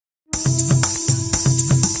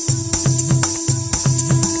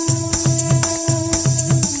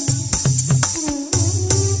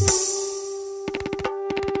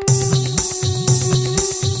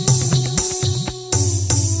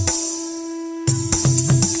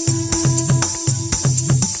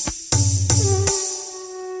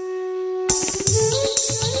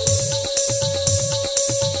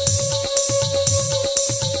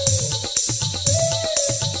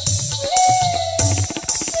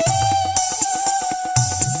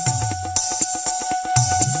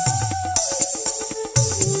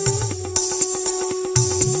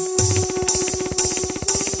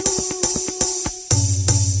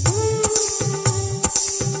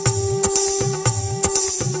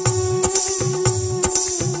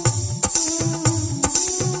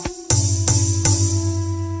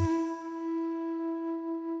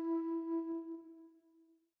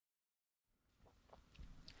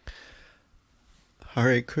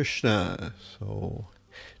Hare Krishna. So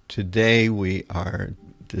today we are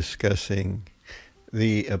discussing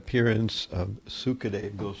the appearance of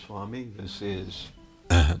Shukadeva Gosvami. This is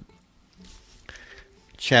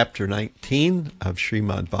chapter 19 of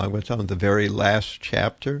Srimad Bhagavatam, the very last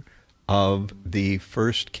chapter of the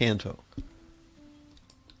first canto.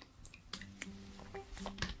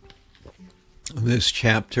 This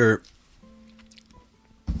chapter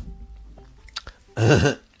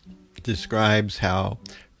describes how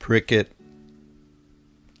Pariksit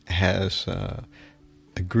has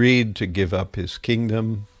agreed to give up his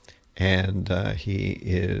kingdom, and he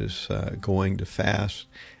is going to fast,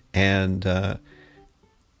 and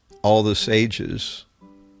all the sages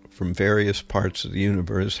from various parts of the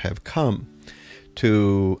universe have come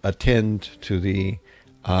to attend to the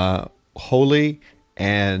holy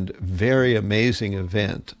and very amazing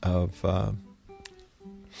event of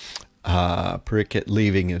Pariksit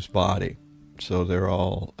leaving his body. So they're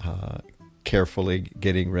all carefully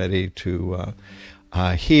getting ready to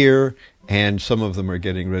hear, and some of them are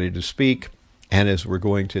getting ready to speak. And as we're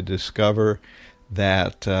going to discover,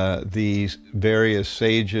 that these various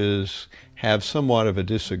sages have somewhat of a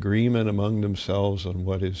disagreement among themselves on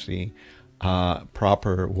what is the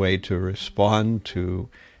proper way to respond to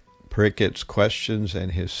Parikit's questions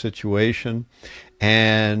and his situation.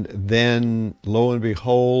 And then, lo and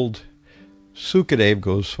behold, Shukadeva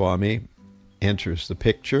Gosvami enters the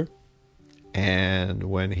picture. And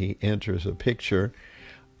when he enters a picture,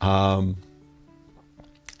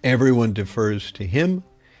 everyone defers to him,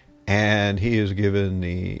 and he is given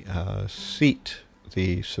the seat,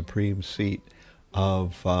 the supreme seat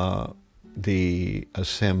of the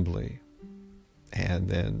assembly. And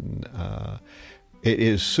then it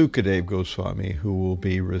is Shukadeva Goswami who will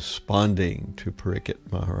be responding to Pariksit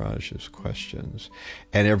Maharaj's questions.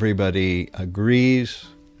 And everybody agrees.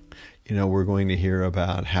 You know, we're going to hear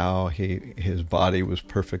about how his body was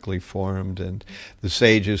perfectly formed, and the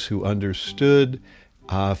sages who understood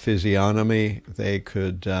physiognomy, they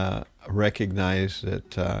could recognize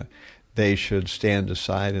that they should stand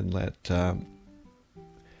aside and let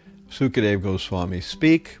Shukadeva Goswami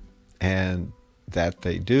speak, and that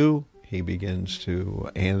they do. He begins to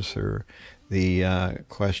answer the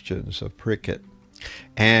questions of Pariksit.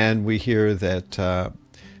 And we hear that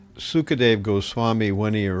Shukadeva Goswami,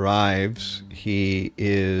 when he arrives, he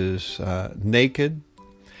is naked,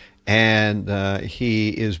 and he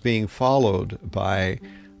is being followed by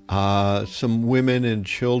some women and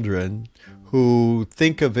children who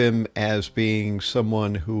think of him as being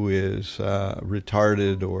someone who is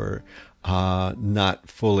retarded or not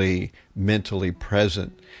fully mentally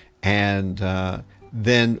present. And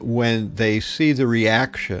then when they see the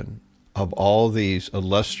reaction of all these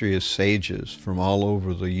illustrious sages from all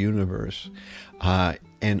over the universe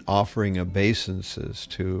and offering obeisances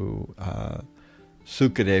to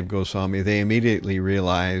Shukadeva Goswami, they immediately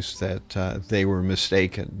realized that they were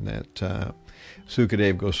mistaken, that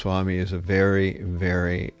Shukadeva Goswami is a very,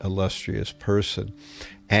 very illustrious person,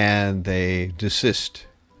 and they desist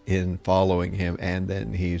in following him, and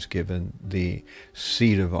then he's given the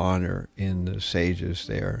seat of honor in the sages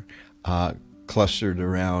there, clustered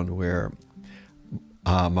around where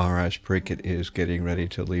Maharaj Pariksit is getting ready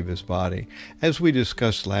to leave his body. As we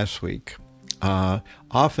discussed last week,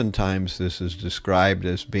 oftentimes this is described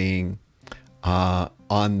as being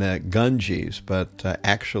on the Ganges, but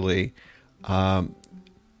actually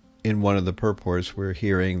in one of the purports we're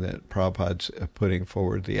hearing that Prabhupada's putting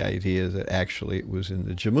forward the idea that actually it was in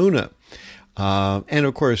the Jamuna. And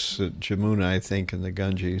of course, Jamuna, I think, and the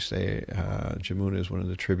Ganges, Jamuna is one of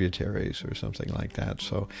the tributaries or something like that.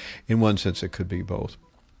 So in one sense, it could be both.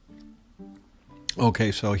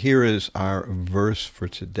 Okay, so here is our verse for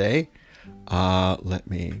today. Let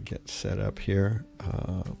me get set up here.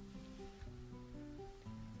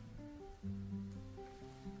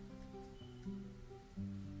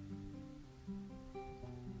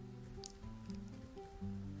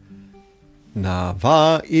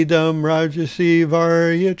 Nava idam rajasi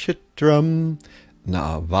varya chitram.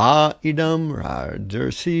 Nava idam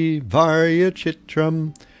rajasi varya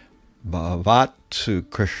chitram. Bhavatsu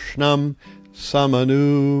krishnam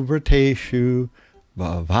samanuvrateshu.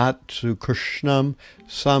 Bhavatsu krishnam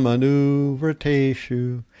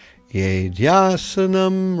samanuvrateshu.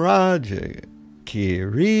 Yedyasanam raja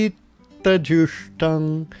kirita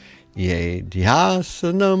jushtang.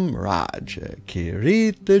 Yedyasanam raja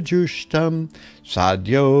kirita jushtam.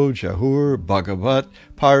 Sadhyo jahur bhagavat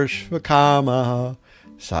parshvakamaha.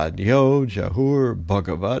 Sadhyo jahur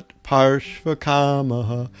bhagavat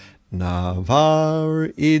parshvakamaha.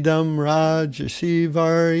 Navar idam rajasi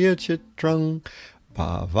varya chitrang.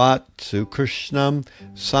 bhavatsu krishnam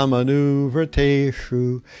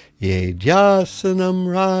samanuvarteshu yedyasanam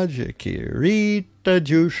rajakirita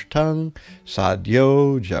jushtang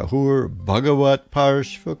sadyo jahur bhagavat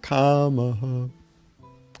parshvakamaha.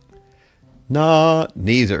 Na,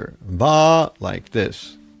 neither. Va, like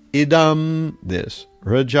this. Idam, this.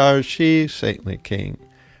 Rajarshi, saintly king.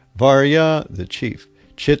 Varya, the chief.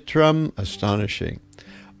 Chitram, astonishing.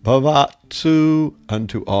 Bhavatsu,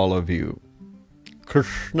 unto all of you.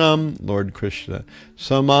 Krishnam, Lord Krishna.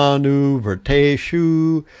 Samanu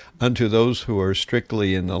Varteshu, unto those who are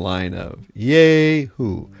strictly in the line of. Ye,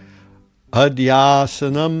 who?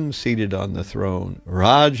 Adhyasanam, seated on the throne.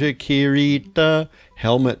 Rajakirita,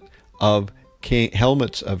 helmets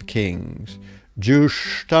of kings.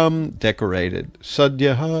 Jushtam, decorated.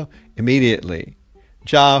 Sadyaha, immediately.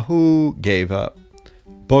 Jahu, gave up.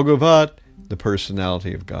 Bhagavat, the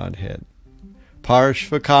personality of Godhead.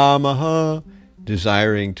 Parshvakamaha,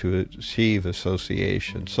 desiring to achieve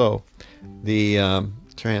association. So the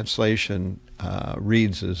translation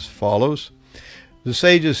reads as follows. The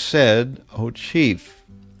sages said, O chief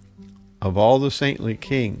of all the saintly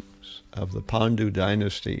kings of the Pandu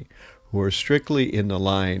dynasty, who are strictly in the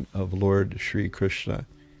line of Lord Sri Krishna,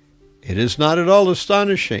 it is not at all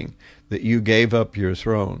astonishing that you gave up your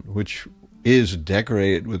throne, which is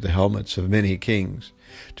decorated with the helmets of many kings,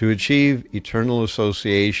 to achieve eternal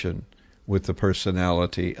association with the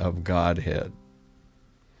personality of Godhead.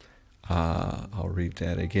 I'll read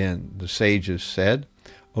that again. The sages said,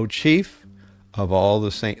 O chief of all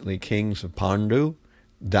the saintly kings of Pandu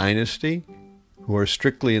dynasty, who are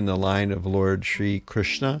strictly in the line of Lord Sri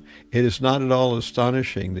Krishna, it is not at all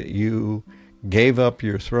astonishing that you gave up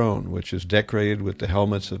your throne, which is decorated with the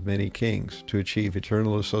helmets of many kings, to achieve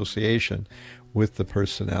eternal association with the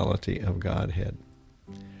personality of Godhead.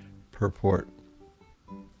 Purport.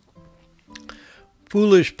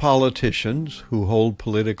 Foolish politicians who hold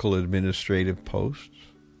political administrative posts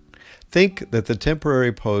think that the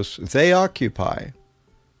temporary posts they occupy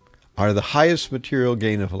are the highest material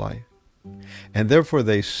gain of life, and therefore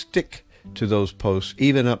they stick to those posts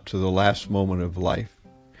even up to the last moment of life,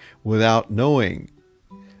 without knowing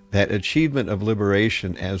that achievement of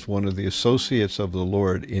liberation as one of the associates of the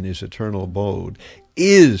Lord in his eternal abode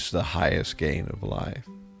is the highest gain of life.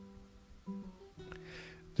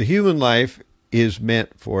 The human life is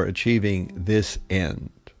meant for achieving this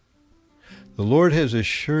end. The Lord has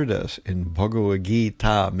assured us in Bhagavad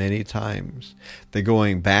Gita many times that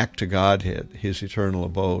going back to Godhead, his eternal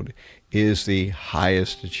abode, is the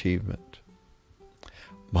highest achievement.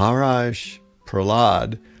 Maharaj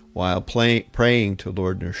Prahlad, while praying to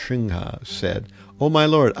Lord Nrsimha, said, O my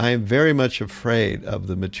Lord, I am very much afraid of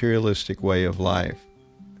the materialistic way of life,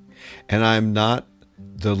 and I am not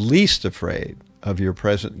the least afraid of your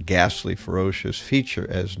present ghastly, ferocious feature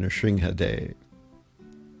as Nrsimhadev.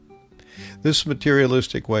 This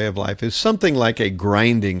materialistic way of life is something like a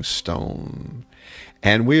grinding stone,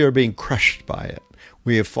 and we are being crushed by it.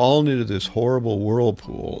 We have fallen into this horrible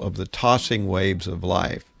whirlpool of the tossing waves of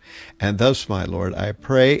life. And thus, my Lord, I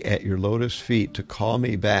pray at your lotus feet to call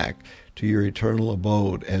me back to your eternal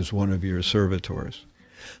abode as one of your servitors.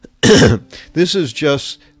 This is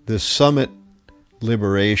just the summit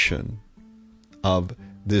liberation of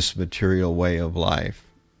this material way of life.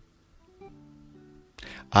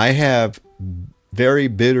 I have very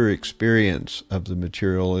bitter experience of the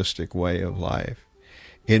materialistic way of life.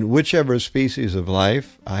 In whichever species of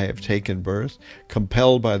life I have taken birth,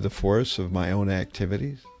 compelled by the force of my own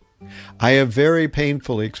activities, I have very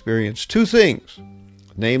painfully experienced two things,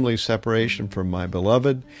 namely separation from my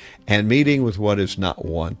beloved and meeting with what is not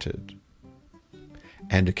wanted.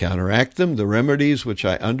 And to counteract them, the remedies which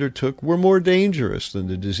I undertook were more dangerous than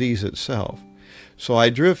the disease itself. So I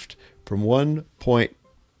drift from one point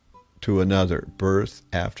to another, birth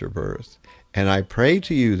after birth. And I pray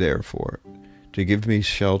to you, therefore, to give me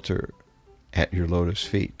shelter at your lotus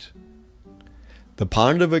feet. The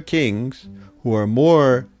Pandava kings, who are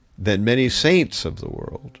more than many saints of the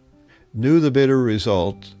world, knew the bitter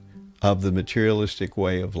result of the materialistic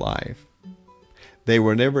way of life. They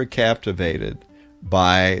were never captivated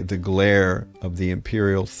by the glare of the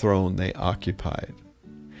imperial throne they occupied,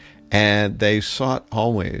 and they sought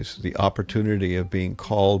always the opportunity of being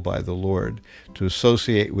called by the Lord to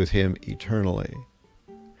associate with him eternally.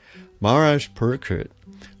 Maharaj Pariksit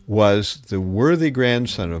was the worthy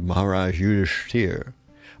grandson of Maharaj Yudhishthira.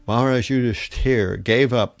 Maharaj Yudhishthira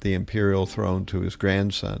gave up the imperial throne to his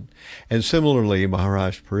grandson, and similarly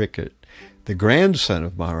Maharaj Pariksit, the grandson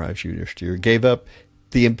of Maharaj Yudhishthira, gave up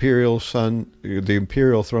the imperial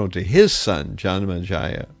throne to his son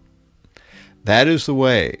Janamejaya. That is the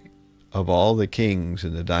way of all the kings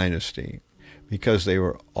in the dynasty, because they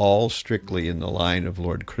were all strictly in the line of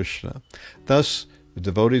Lord Krishna. Thus, the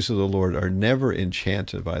devotees of the Lord are never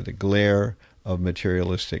enchanted by the glare of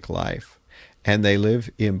materialistic life, and they live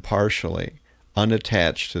impartially,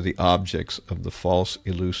 unattached to the objects of the false,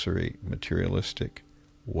 illusory, materialistic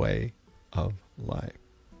way of life.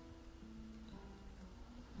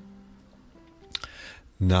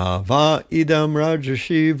 Nava idam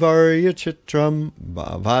rajashi varya chitram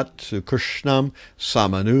bhavatsu krishnam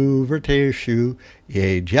samanuvarteshu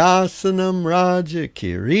yedyasanam raja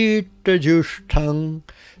kirita jushtang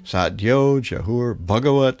sadyo jahur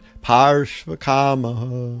bhagavat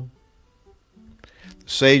parshvakamaha. The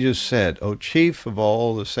sages said, O chief of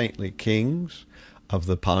all the saintly kings of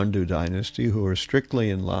the Pandu dynasty who are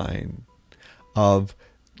strictly in line of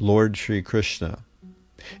Lord Sri Krishna,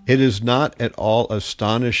 it is not at all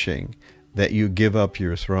astonishing that you give up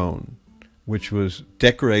your throne, which was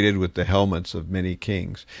decorated with the helmets of many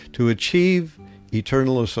kings, to achieve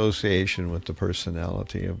eternal association with the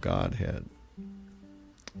personality of Godhead.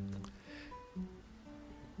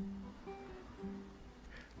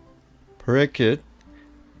 Pariksit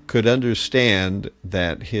could understand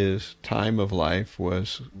that his time of life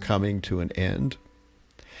was coming to an end,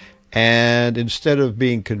 and instead of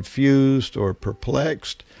being confused or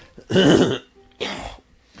perplexed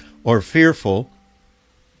or fearful,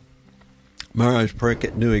 Maharaj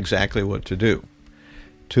Pariksit knew exactly what to do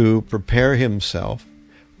to prepare himself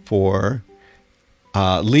for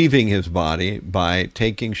leaving his body by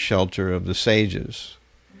taking shelter of the sages.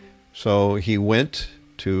 So he went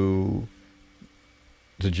to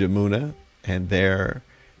the Jamuna, and there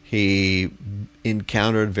he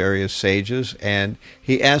encountered various sages, and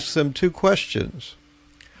he asked them two questions.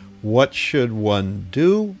 What should one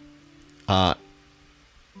do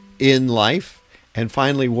in life? And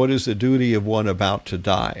finally, what is the duty of one about to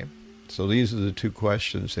die? So these are the two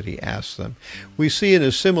questions that he asked them. We see in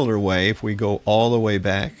a similar way, if we go all the way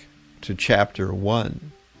back to chapter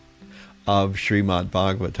 1 of Srimad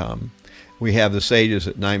Bhagavatam, we have the sages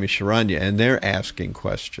at Naimisharanya, and they're asking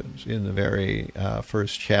questions in the very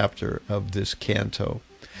first chapter of this canto.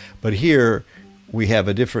 But here we have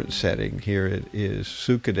a different setting. Here it is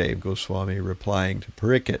Shukadeva Gosvami replying to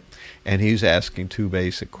Pariksit, and he's asking two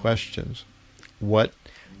basic questions. What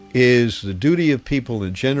is the duty of people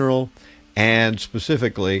in general, and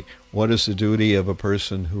specifically, what is the duty of a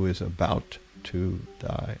person who is about to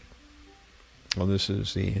die? Well, this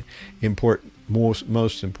is the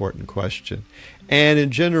most important question. And in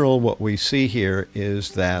general, what we see here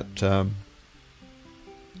is that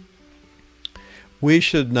we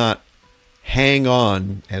should not hang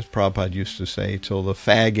on, as Prabhupada used to say, till the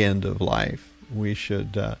fag end of life. We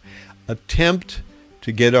should attempt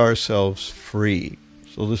to get ourselves free.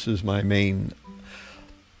 So this is my main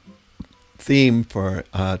theme for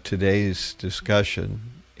today's discussion,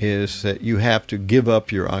 is that you have to give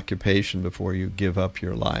up your occupation before you give up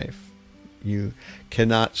your life. You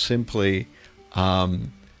cannot simply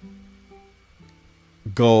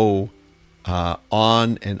go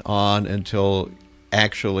on and on until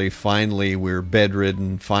actually finally we're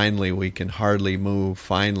bedridden, finally we can hardly move,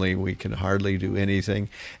 finally we can hardly do anything,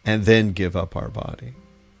 and then give up our body.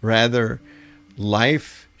 Rather,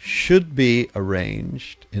 life should be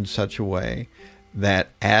arranged in such a way that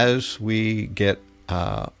as we get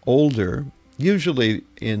older, usually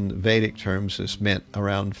in Vedic terms this meant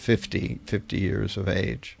around 50 years of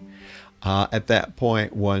age, at that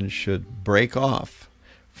point one should break off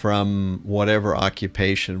from whatever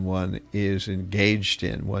occupation one is engaged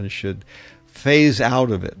in. One should phase out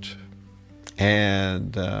of it.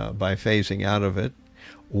 And by phasing out of it,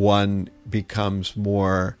 one becomes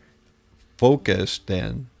more focused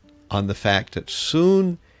then on the fact that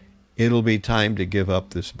soon it'll be time to give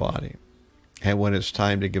up this body. And when it's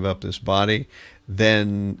time to give up this body,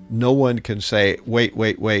 then no one can say, wait,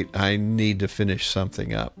 I need to finish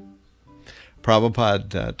something up.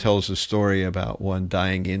 Prabhupada tells a story about one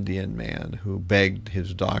dying Indian man who begged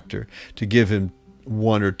his doctor to give him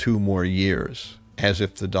 1 or 2 more years, as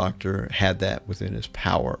if the doctor had that within his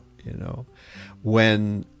power, you know.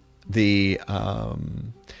 When the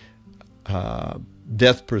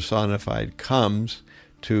death personified comes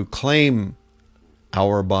to claim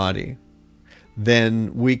our body,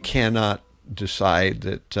 then we cannot decide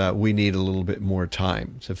that we need a little bit more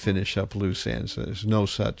time to finish up loose ends. There's no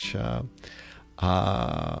such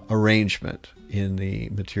arrangement in the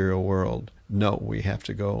material world. No, we have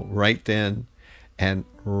to go right then and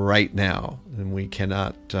right now, and we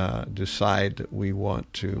cannot decide that we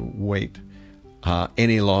want to wait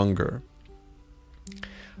any longer.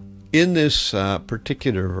 In this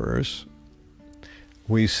particular verse,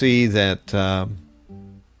 we see that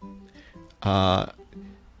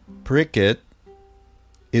Pariksit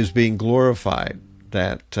is being glorified,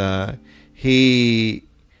 that he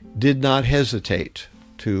did not hesitate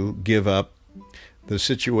to give up the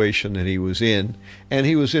situation that he was in, and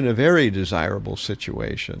he was in a very desirable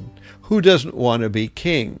situation. Who doesn't want to be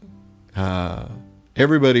king?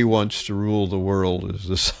 Everybody wants to rule the world, as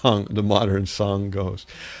the modern song goes.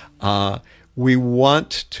 We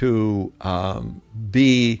want to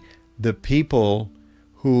be the people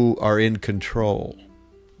who are in control,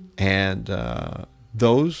 and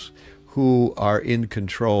those who are in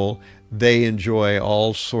control, they enjoy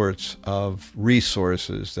all sorts of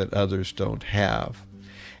resources that others don't have.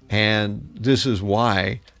 And this is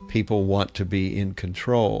why people want to be in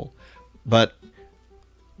control. But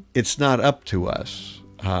it's not up to us.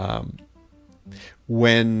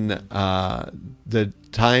 When the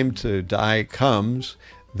time to die comes,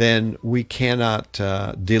 then we cannot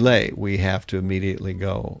delay. We have to immediately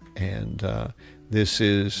go. And this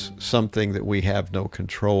is something that we have no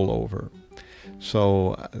control over.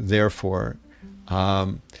 So therefore,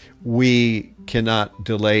 we cannot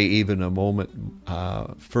delay even a moment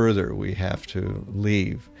further. We have to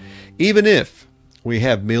leave. Even if we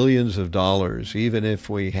have millions of dollars, even if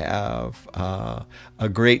we have a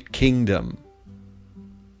great kingdom.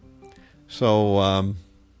 So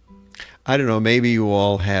I don't know, maybe you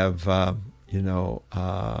all have,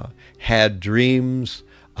 had dreams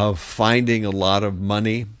of finding a lot of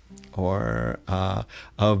money, or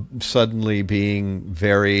of suddenly being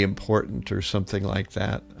very important or something like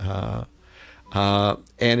that.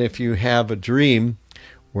 And if you have a dream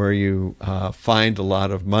where you find a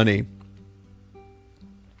lot of money,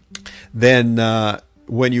 then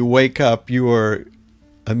when you wake up, you are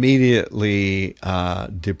immediately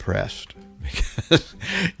depressed, because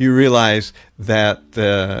you realize that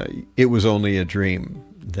it was only a dream,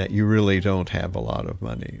 that you really don't have a lot of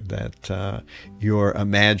money, that your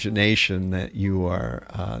imagination that you are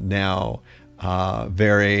now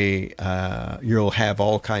you'll have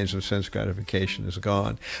all kinds of sense gratification is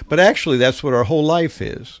gone. But actually that's what our whole life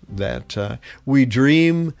is, that we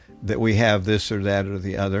dream that we have this or that or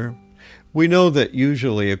the other. We know that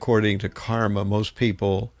usually, according to karma, most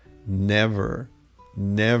people never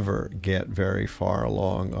get very far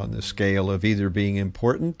along on the scale of either being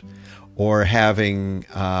important or having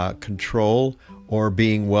control or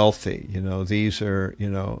being wealthy. These are,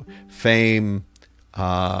 fame,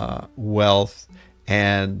 wealth,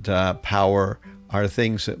 and power are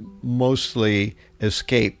things that mostly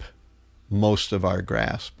escape most of our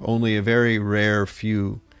grasp. Only a very rare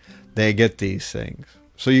few, they get these things.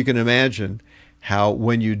 So you can imagine how,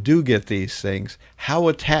 when you do get these things, how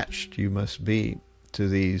attached you must be to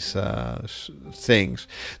these things.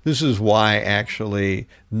 This is why actually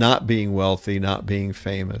not being wealthy, not being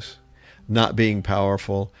famous, not being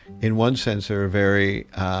powerful, in one sense are a very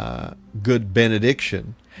good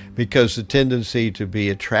benediction, because the tendency to be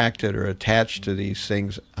attracted or attached to these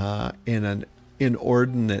things in an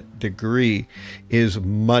inordinate degree is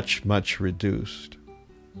much, much reduced.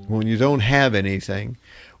 When you don't have anything,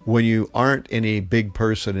 when you aren't any big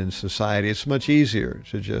person in society, it's much easier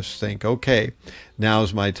to just think, okay,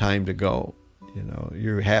 now's my time to go.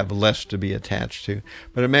 You have less to be attached to.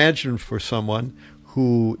 But imagine for someone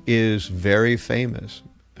who is very famous.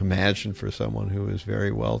 Imagine for someone who is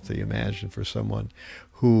very wealthy. Imagine for someone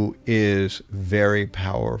who is very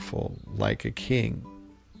powerful, like a king.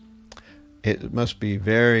 It must be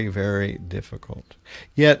very, very difficult.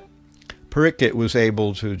 Yet, Pariksit was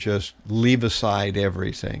able to just leave aside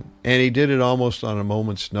everything, and he did it almost on a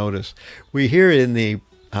moment's notice. We hear in the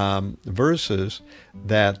verses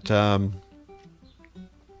that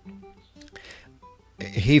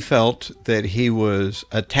he felt that he was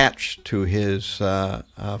attached to his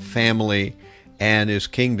family and his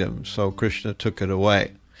kingdom, so Krishna took it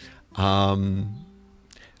away. At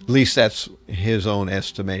least that's his own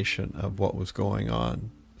estimation of what was going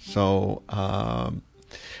on. So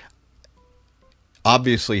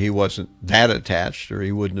obviously he wasn't that attached, or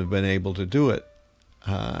he wouldn't have been able to do it.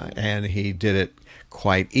 And he did it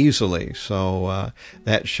quite easily. So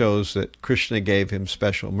that shows that Krishna gave him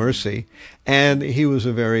special mercy, and he was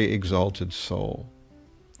a very exalted soul.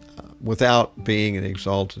 Without being an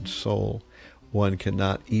exalted soul, one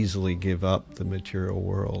cannot easily give up the material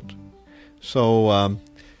world. So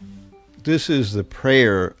this is the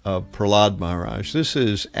prayer of Prahlad Maharaj. This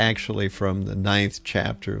is actually from the 9th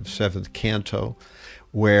chapter of 7th canto,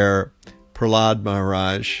 where Prahlad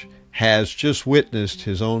Maharaj has just witnessed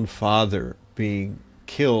his own father being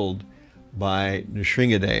killed by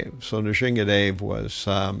Nrsingadev. So Nrsingadev was,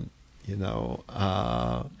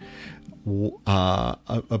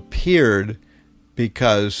 appeared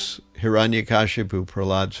because Hiranyakashipu,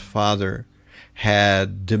 Prahlad's father,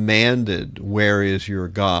 had demanded, "Where is your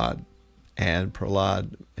God?" And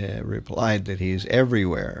Prahlad replied that he's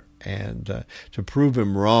everywhere. And to prove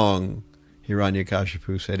him wrong,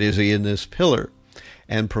 Hiranyakashipu said, "Is he in this pillar?"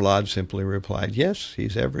 And Prahlad simply replied, "Yes,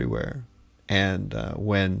 he's everywhere." And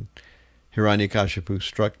when Hiranyakashipu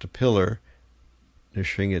struck the pillar,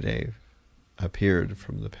 Nrsingadev appeared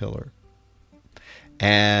from the pillar.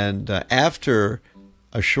 And after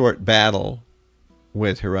a short battle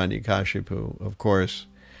with Hiranyakashipu, of course,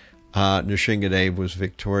 Nrsingadev was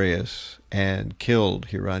victorious and killed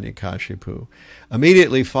Hiranyakashipu.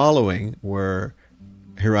 Immediately following were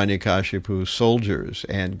Hiranyakashipu's soldiers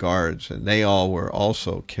and guards, and they all were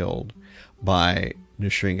also killed by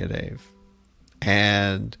Nrsingadev.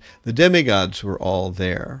 And the demigods were all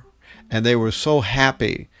there, and they were so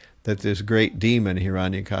happy that this great demon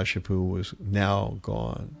Hiranyakashipu was now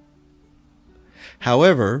gone.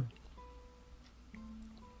 However,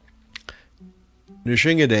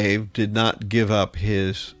 Nrsingadev did not give up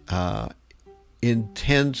his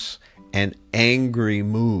intense and angry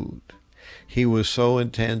mood. He was so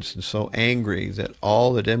intense and so angry that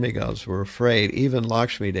all the demigods were afraid. Even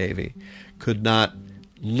Lakshmi Devi could not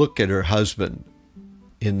look at her husband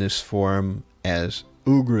in this form as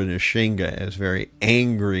Ugra Nrsinga, as very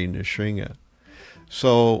angry Nrsinga.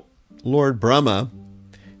 So Lord Brahma,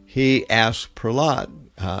 he asked Prahlad,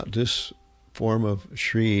 this form of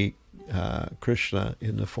Sri Krishna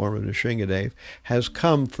in the form of Nrsingadev has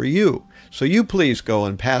come for you. So you please go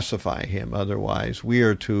and pacify him, otherwise we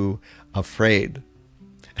are too afraid.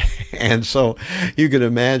 And so you can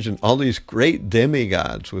imagine all these great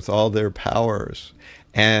demigods with all their powers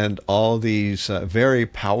and all these very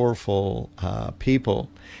powerful people,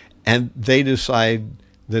 and they decide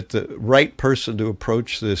that the right person to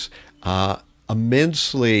approach this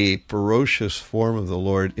immensely ferocious form of the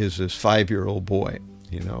Lord is this 5-year-old boy.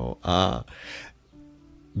 You know,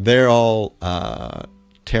 they're all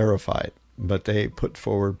terrified, but they put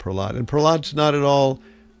forward Prahlad. And Prahlad's not at all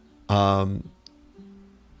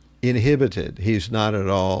inhibited. He's not at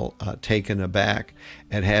all taken aback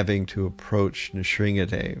at having to approach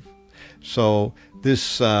Nrsingadev. So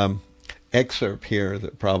this excerpt here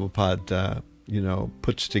that Prabhupada,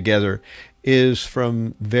 puts together is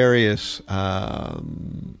from various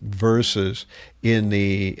verses in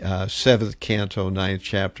the 7th canto, 9th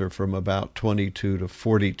chapter, from about 22 to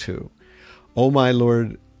 42. "O my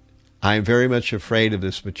Lord, I am very much afraid of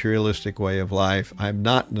this materialistic way of life. I am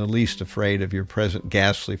not in the least afraid of your present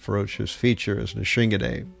ghastly, ferocious feature as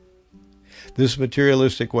Nrsingadev. This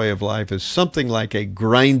materialistic way of life is something like a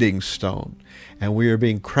grinding stone, and we are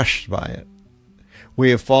being crushed by it. We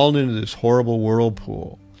have fallen into this horrible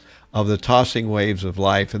whirlpool of the tossing waves of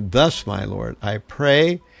life, and thus, my Lord, I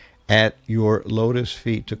pray at your lotus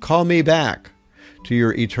feet to call me back to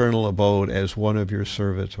your eternal abode as one of your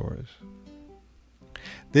servitors."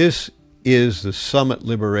 This is the summit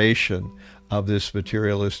liberation of this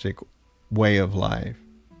materialistic way of life.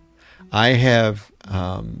 I have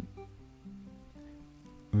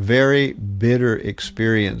very bitter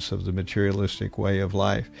experience of the materialistic way of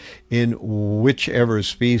life in whichever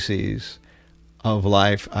species of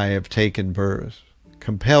life I have taken birth.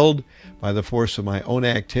 Compelled by the force of my own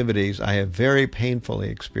activities, I have very painfully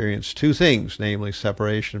experienced two things, namely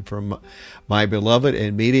separation from my beloved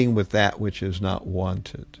and meeting with that which is not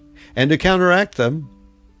wanted. And to counteract them,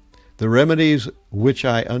 the remedies which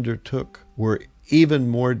I undertook were even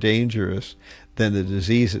more dangerous than the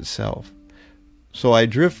disease itself. So I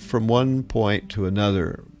drift from one point to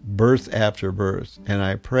another, birth after birth, and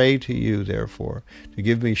I pray to you, therefore, to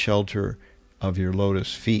give me shelter of your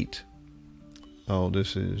lotus feet. Oh,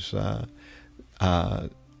 this is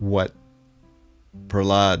what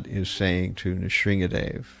Prahlad is saying to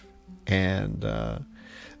Nrsingadev. And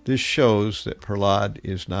this shows that Prahlad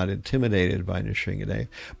is not intimidated by Nrsingadev,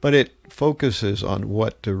 but it focuses on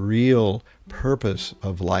what the real purpose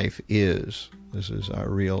of life is. This is our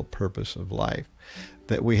real purpose of life,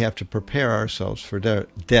 that we have to prepare ourselves for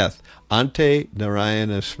death. Ante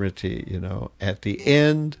Narayana Smriti, at the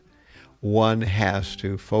end, one has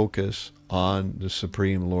to focus on the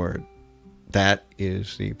Supreme Lord. That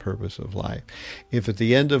is the purpose of life. If at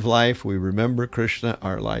the end of life we remember Krishna,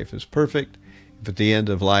 our life is perfect. If at the end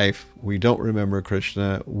of life we don't remember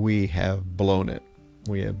Krishna, we have blown it.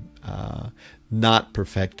 We have not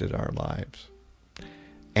perfected our lives.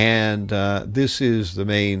 And this is the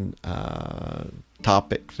main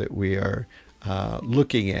topic that we are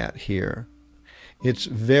looking at here. It's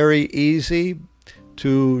very easy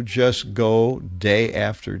to just go day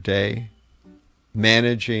after day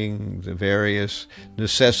managing the various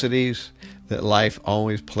necessities that life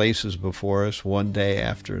always places before us one day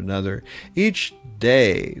after another. Each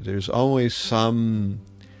day there's always some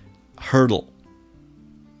hurdle,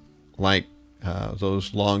 like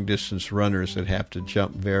those long distance runners that have to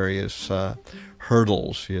jump various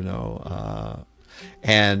hurdles,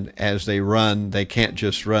 and as they run, they can't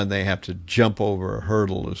just run, they have to jump over a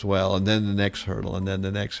hurdle as well, and then the next hurdle, and then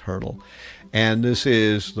the next hurdle. And this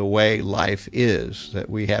is the way life is, that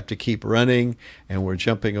we have to keep running and we're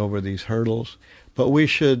jumping over these hurdles. But we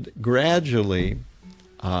should gradually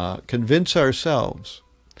convince ourselves,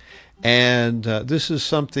 and this is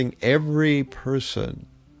something every person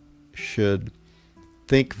should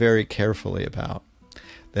think very carefully about,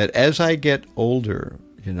 that as I get older,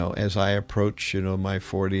 as I approach, my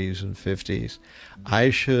 40s and 50s,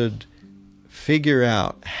 I should figure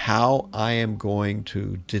out how I am going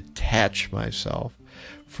to detach myself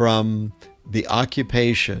from the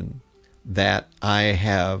occupation that I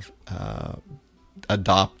have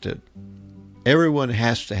adopted. Everyone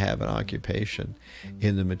has to have an occupation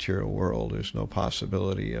in the material world. There's no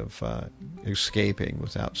possibility of escaping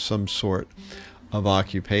without some sort of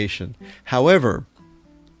occupation. However,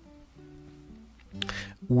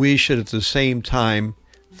 we should at the same time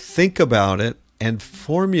think about it and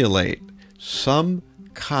formulate some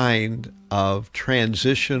kind of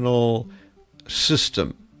transitional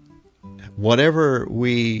system. Whatever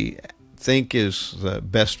we think is the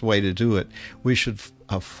best way to do it, we should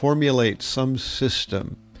formulate some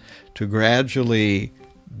system to gradually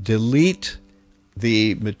delete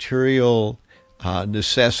the material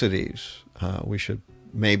necessities. We should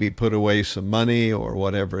maybe put away some money or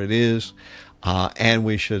whatever it is, and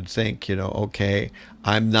we should think, okay,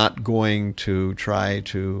 I'm not going to try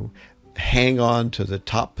to hang on to the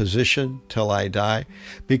top position till I die,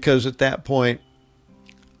 because at that point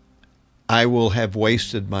I will have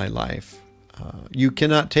wasted my life. You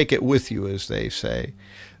cannot take it with you, as they say.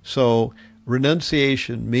 So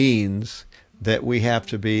renunciation means that we have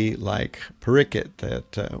to be like Pariksit,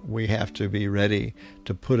 that we have to be ready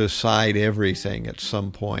to put aside everything at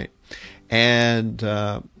some point. And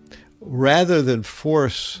rather than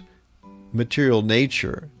force material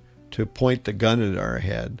nature to point the gun at our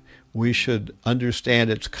head, we should understand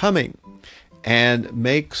it's coming and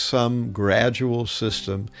make some gradual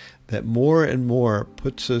system that more and more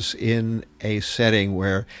puts us in a setting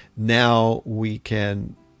where now we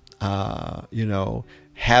can,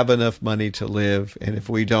 have enough money to live. And if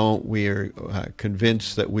we don't, we are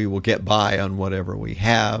convinced that we will get by on whatever we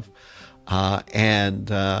have. And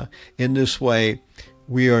in this way,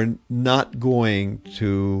 we are not going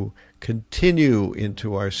to continue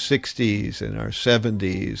into our 60s and our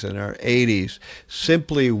 70s and our 80s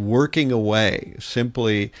simply working away,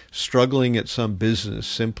 simply struggling at some business,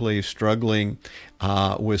 simply struggling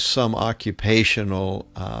with some occupational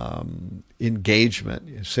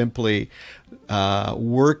engagement, simply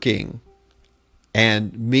working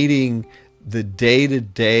and meeting the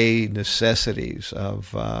day-to-day necessities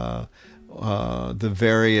of the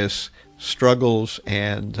various struggles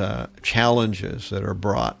and challenges that are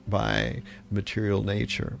brought by material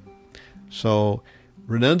nature. So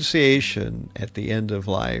renunciation at the end of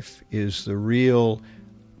life is the real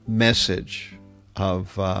message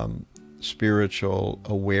of spiritual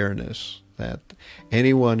awareness, that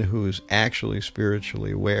anyone who's actually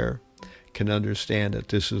spiritually aware can understand that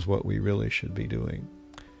this is what we really should be doing.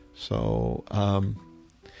 So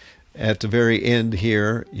at the very end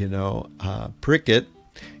here, Pariksit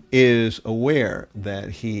is aware that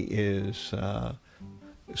he is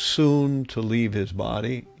soon to leave his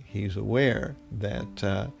body. He's aware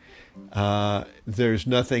that there's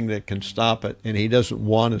nothing that can stop it, and he doesn't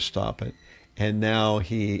want to stop it. And now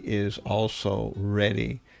he is also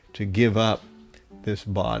ready to give up this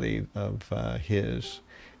body of his.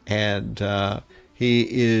 And he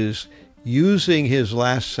is using his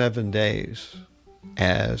last 7 days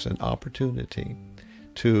as an opportunity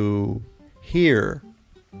to hear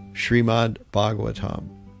Srimad Bhagavatam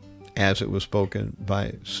as it was spoken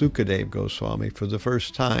by Shukadeva Gosvami for the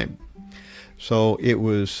first time. So it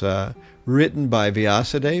was written by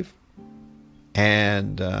Vyasadeva,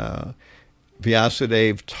 and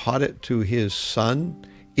Vyasadeva taught it to his son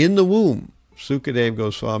in the womb. Shukadeva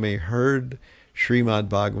Goswami heard Srimad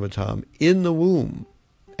Bhagavatam in the womb,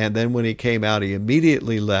 and then when he came out, he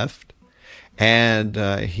immediately left, and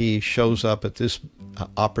he shows up at this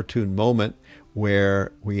opportune moment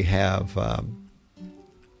where we have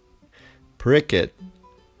Pariksit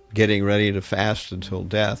getting ready to fast until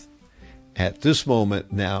death. At this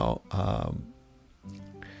moment now,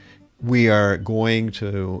 we are going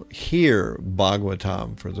to hear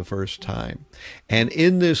Bhagavatam for the first time. And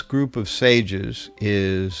in this group of sages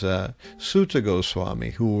is Sutta Goswami,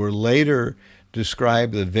 who will later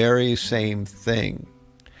describe the very same thing.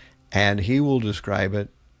 And he will describe it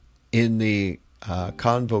in the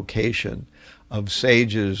convocation of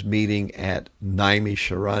sages meeting at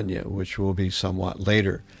Naimisharanya, which will be somewhat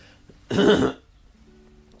later.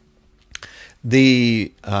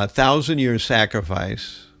 The 1,000-year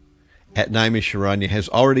sacrifice at Naimisharanya has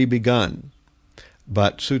already begun,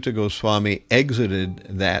 but Sutta Goswami exited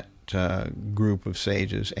that group of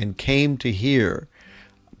sages and came to hear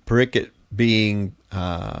Pariksit being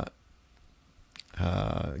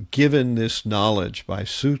given this knowledge by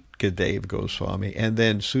Shukadeva Goswami, and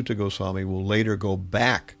then Sutta Goswami will later go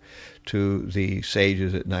back to the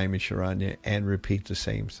sages at Naimisharanya and repeat the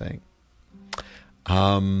same thing.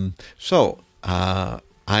 So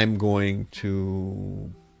I'm going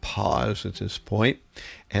to pause at this point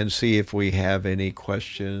and see if we have any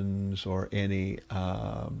questions or any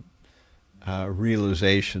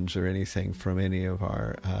realizations or anything from any of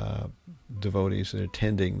our devotees that are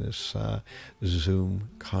attending this Zoom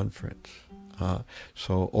conference.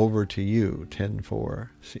 So over to you, 10-4.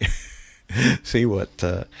 See what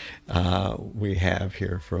we have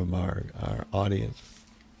here from our audience.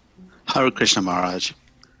 Hare Krishna Maharaj.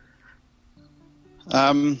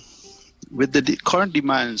 With the current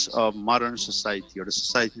demands of modern society, or the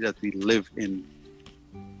society that we live in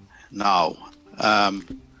now,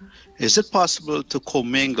 is it possible to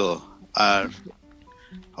commingle,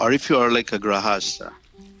 or if you are like a grahastha,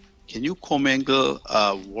 can you commingle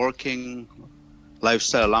a working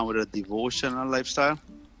lifestyle along with a devotional lifestyle?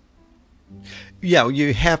 Yeah,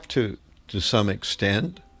 you have to some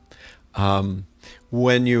extent.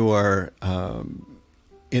 When you are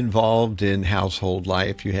involved in household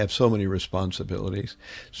life, you have so many responsibilities.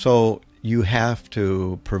 So you have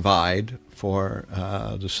to provide for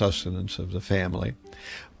the sustenance of the family.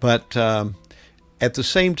 But at the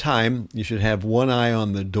same time, you should have one eye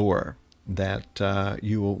on the door, that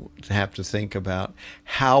you will have to think about,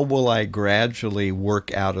 how will I gradually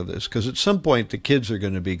work out of this? Because at some point, the kids are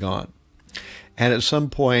going to be gone. And at some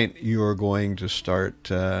point, you're going to start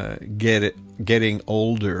getting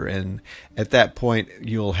older, and at that point,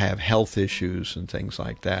 you'll have health issues and things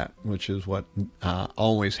like that, which is what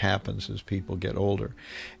always happens as people get older.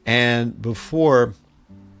 And before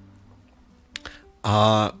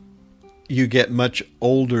you get much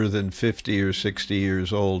older than 50 or 60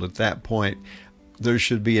 years old, at that point, there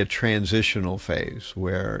should be a transitional phase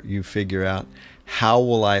where you figure out, how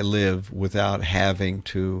will I live without having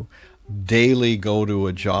to daily go to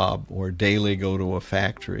a job, or daily go to a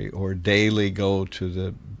factory, or daily go to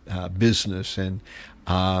the business and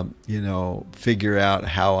figure out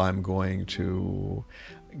how I'm going to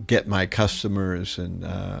get my customers and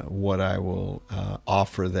what I will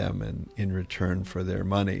offer them in return for their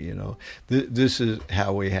money. This is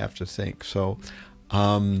how we have to think. So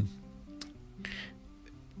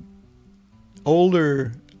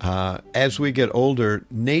as we get older,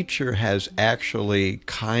 nature has actually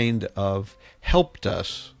kind of helped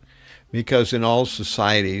us, because in all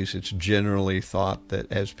societies, it's generally thought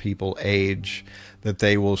that as people age, that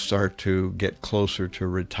they will start to get closer to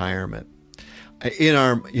retirement. In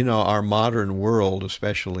our modern world,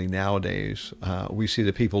 especially nowadays, we see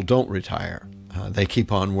that people don't retire. They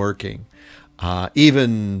keep on working. Not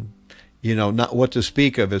what to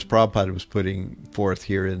speak of, as Prabhupada was putting forth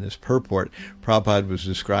here in this purport. Prabhupada was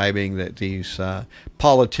describing that these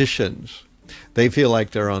politicians, they feel like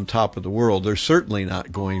they're on top of the world. They're certainly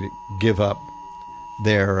not going to give up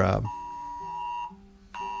their...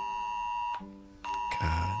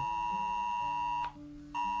 God.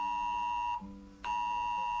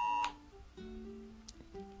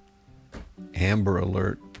 Amber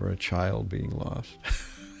alert for a child being lost.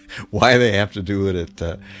 Why they have to do it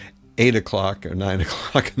at 8 o'clock or 9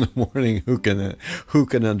 o'clock in the morning, who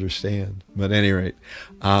can understand? But at any rate,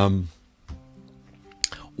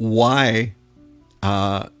 why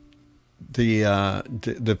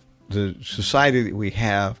the society that we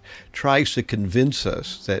have tries to convince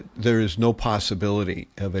us that there is no possibility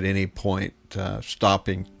of at any point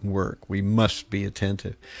stopping work. We must be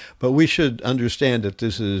attentive. But we should understand that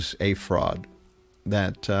this is a fraud,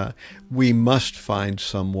 that we must find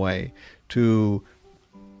some way to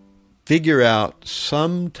figure out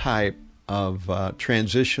some type of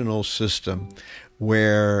transitional system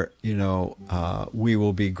where, we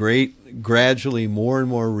will be gradually more and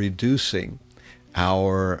more reducing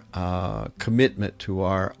our commitment to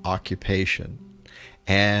our occupation.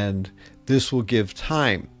 And this will give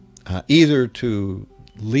time either to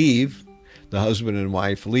leave the husband and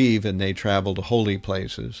wife leave and they travel to holy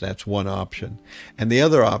places. That's one option. And the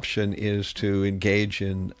other option is to engage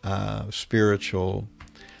in spiritual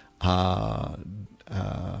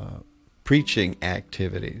preaching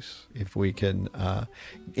activities, if we can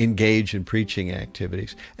engage in preaching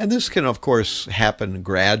activities. And this can, of course, happen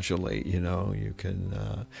gradually. You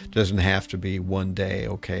can, doesn't have to be one day,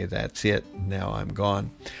 okay, that's it, now I'm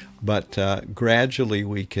gone. But gradually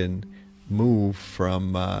we can move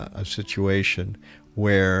from a situation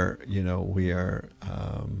where, we are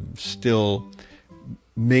still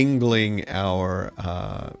mingling our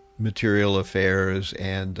material affairs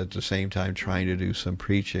and at the same time trying to do some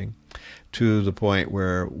preaching, to the point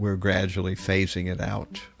where we're gradually phasing it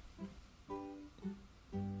out.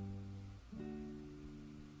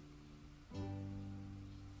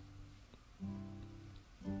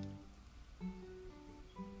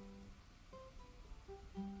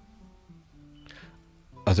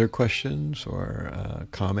 Other questions or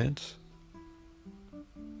comments?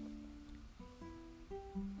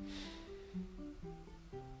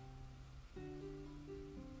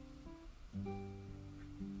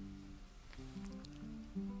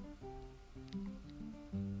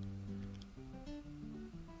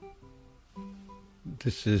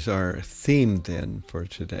 This is our theme then for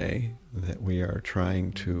today, that we are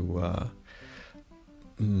trying to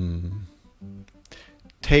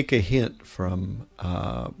take a hint from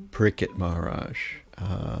Pariksit Maharaj.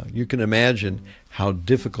 You can imagine how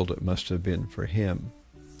difficult it must have been for him.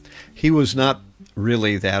 He was not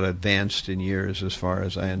really that advanced in years as far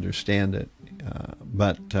as I understand it,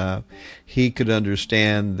 but he could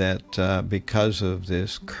understand that because of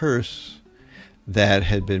this curse that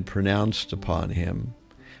had been pronounced upon him,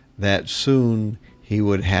 that soon he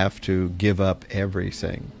would have to give up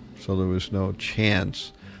everything. So there was no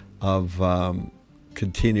chance of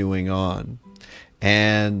continuing on.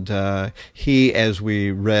 And he, as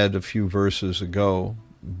we read a few verses ago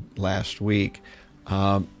last week,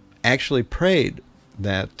 actually prayed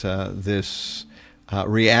that this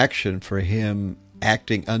reaction for him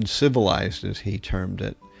acting uncivilized, as he termed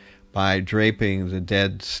it, by draping the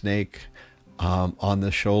dead snake on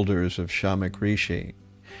the shoulders of Shamak Rishi.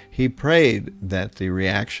 He prayed that the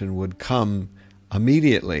reaction would come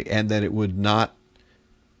immediately and that it would not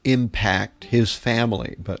impact his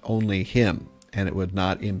family, but only him, and it would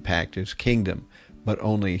not impact his kingdom, but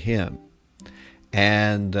only him.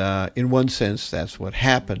 And in one sense, that's what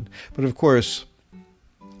happened. But of course,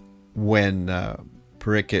 when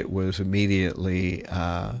Pariksit was immediately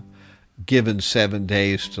given 7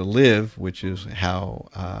 days to live, which is how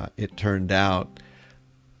it turned out,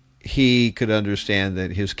 he could understand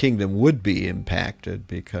that his kingdom would be impacted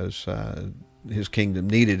because his kingdom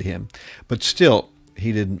needed him. But still,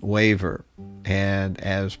 he didn't waver. And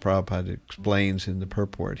as Prabhupada explains in the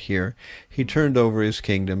purport here, he turned over his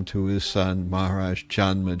kingdom to his son, Maharaj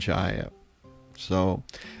Janmejaya. So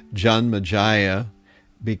Janmejaya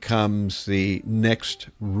becomes the next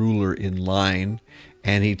ruler in line,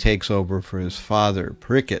 and he takes over for his father,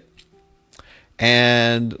 Pariksit.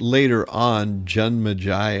 And later on,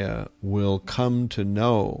 Janmejaya will come to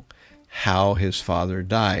know how his father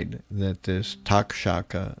died, that this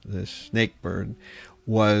Takshaka, this snake bird,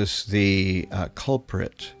 was the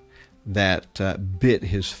culprit that bit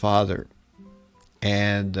his father.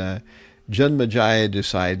 And Janmejaya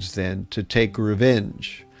decides then to take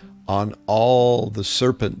revenge on all the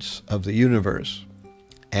serpents of the universe.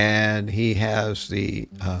 And he has the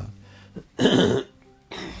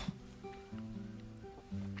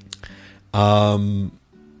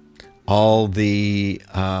all the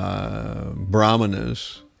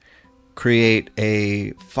brahmanas create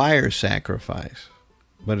a fire sacrifice,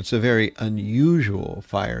 but it's a very unusual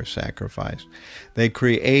fire sacrifice. They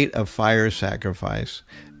create a fire sacrifice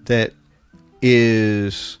that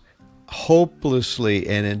is hopelessly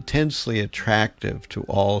and intensely attractive to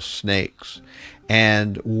all snakes.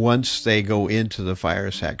 And once they go into the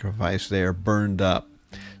fire sacrifice, they are burned up.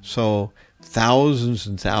 So thousands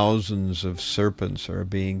and thousands of serpents are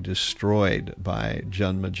being destroyed by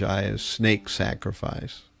Janmejaya's snake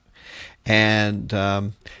sacrifice. And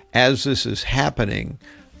as this is happening,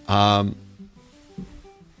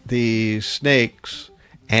 the snakes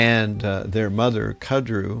and their mother,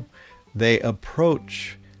 Kadru, they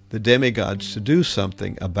approach the demigods to do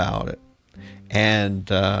something about it. And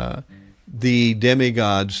the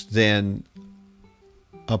demigods then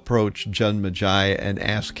approach Janmejaya and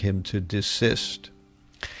ask him to desist.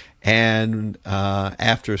 And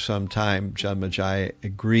after some time, Janmejaya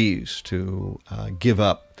agrees to give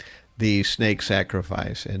up the snake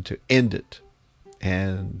sacrifice and to end it.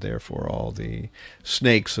 And therefore all the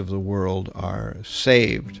snakes of the world are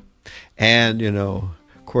saved. And, of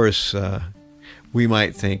course, we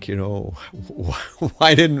might think,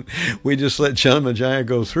 why didn't we just let Janmajaya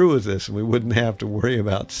go through with this and we wouldn't have to worry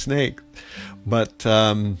about snakes? But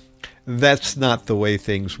that's not the way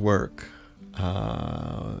things work.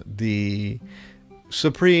 The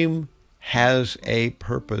Supreme has a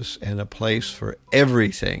purpose and a place for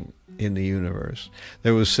everything in the universe.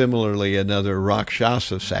 There was similarly another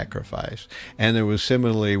Rakshasa sacrifice, and there was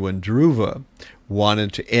similarly when Dhruva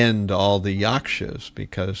wanted to end all the Yakshas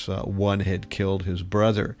because one had killed his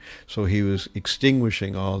brother, so he was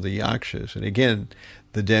extinguishing all the Yakshas. And again,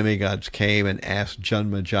 the demigods came and asked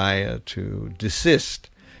Janmajaya to desist.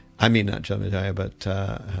 I mean, not Janmajaya, but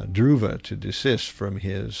Dhruva to desist from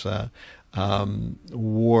his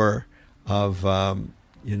war of,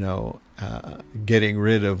 getting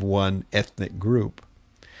rid of one ethnic group.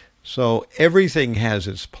 So everything has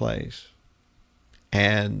its place.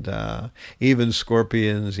 And even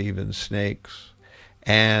scorpions, even snakes.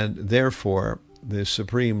 And therefore, the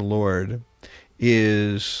Supreme Lord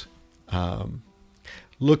is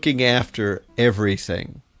looking after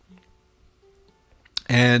everything.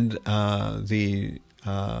 And the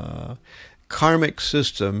karmic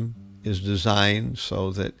system is designed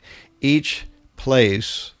so that each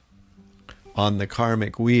place on the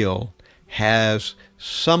karmic wheel has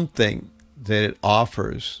something that it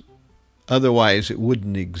offers. Otherwise, it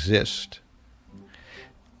wouldn't exist.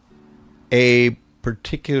 A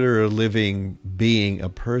particular living being, a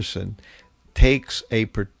person, takes a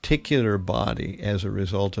particular body as a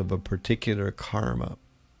result of a particular karma.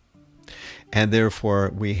 And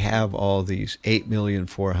therefore, we have all these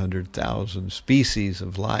 8,400,000 species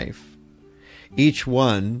of life. Each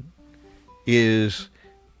one is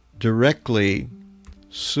directly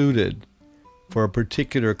suited for a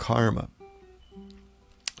particular karma.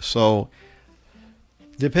 So,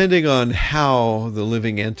 depending on how the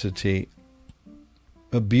living entity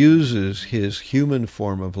abuses his human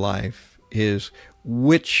form of life is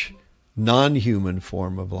which non-human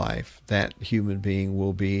form of life that human being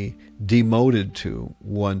will be demoted to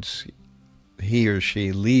once he or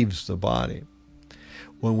she leaves the body.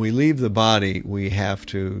 When we leave the body, we have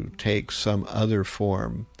to take some other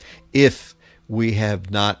form if we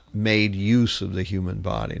have not made use of the human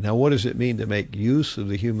body. Now, what does it mean to make use of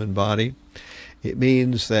the human body? It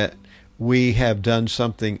means that we have done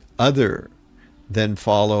something other than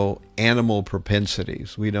follow animal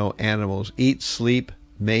propensities. We know animals eat, sleep,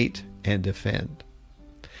 mate, and defend.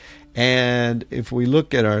 And if we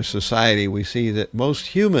look at our society, we see that most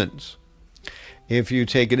humans, if you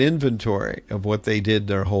take an inventory of what they did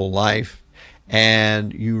their whole life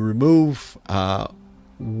and you remove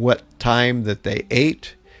what time that they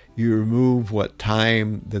ate, you remove what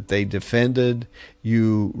time that they defended,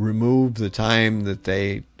 you remove the time that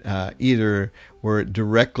they either were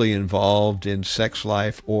directly involved in sex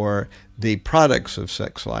life or the products of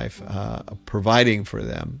sex life providing for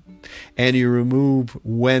them, and you remove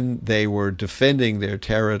when they were defending their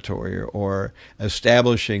territory or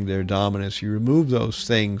establishing their dominance, you remove those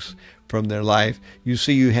things from their life, you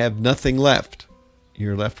see you have nothing left.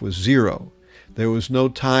 You're left with zero. There was no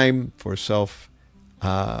time for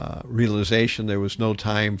self-realization. There was no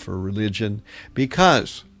time for religion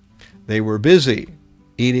because they were busy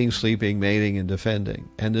eating, sleeping, mating, and defending.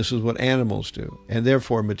 And this is what animals do. And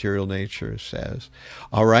therefore, material nature says,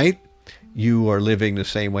 all right, you are living the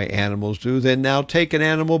same way animals do, then now take an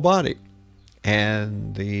animal body.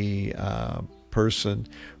 And the person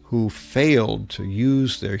who failed to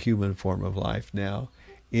use their human form of life now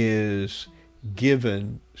is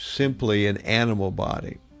given simply an animal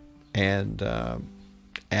body. And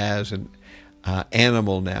as an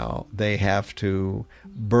animal now, they have to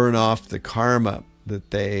burn off the karma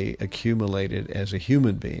that they accumulated as a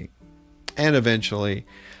human being. And eventually,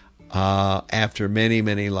 after many,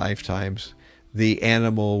 many lifetimes, the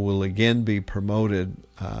animal will again be promoted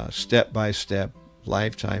step by step,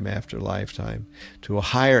 lifetime after lifetime, to a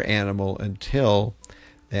higher animal until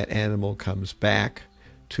that animal comes back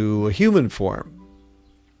to a human form.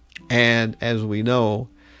 And as we know,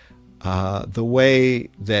 the way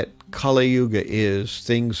that Kali Yuga is,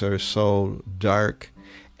 things are so dark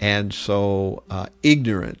and so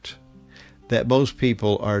ignorant that most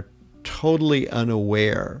people are totally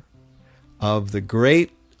unaware of the great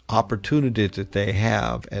opportunity that they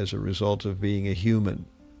have as a result of being a human.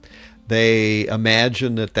 They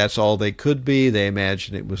imagine that that's all they could be. They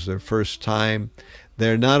imagine it was their first time.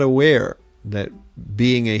 They're not aware that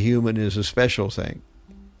being a human is a special thing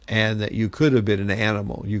and that you could have been an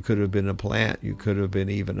animal, you could have been a plant, you could have been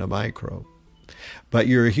even a microbe. But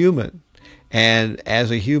you're a human. And as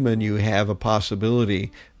a human, you have a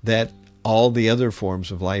possibility that all the other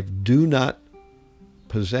forms of life do not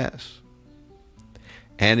possess.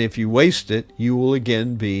 And if you waste it, you will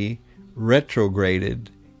again be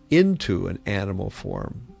retrograded into an animal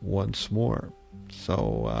form once more.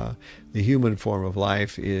 So the human form of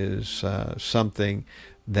life is something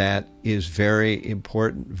that is very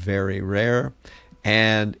important, very rare.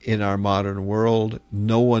 And in our modern world,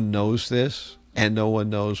 no one knows this, and no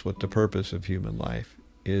one knows what the purpose of human life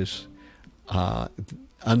is,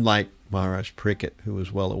 unlike Maharaj Pariksit, who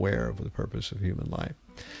was well aware of the purpose of human life.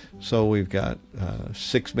 So we've got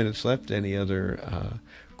 6 minutes left. Any other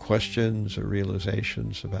questions or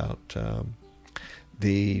realizations about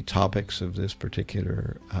the topics of this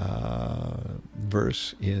particular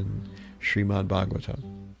verse in Srimad Bhagavatam?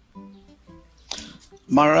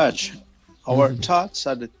 Maharaj, our thoughts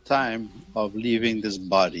at the time of leaving this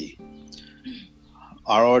body,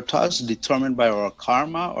 are our thoughts determined by our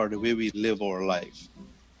karma or the way we live our life?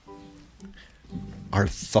 Our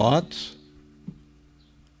thoughts?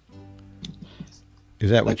 Is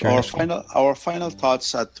that what you're asking? Our final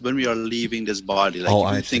thoughts at when we are leaving this body,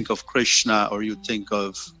 like you think of Krishna or you think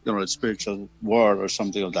of the spiritual world or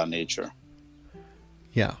something of that nature.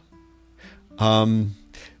 Yeah.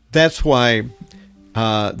 That's why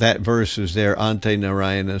that verse is there, Ante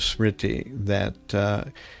Narayana Smriti,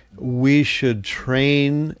 that we should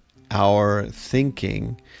train our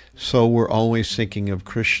thinking so we're always thinking of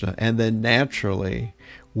Krishna. And then naturally,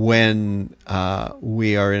 when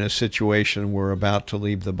we are in a situation we're about to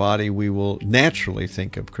leave the body, we will naturally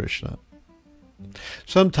think of Krishna.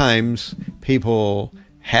 Sometimes people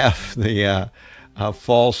have the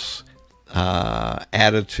false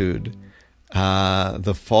attitude,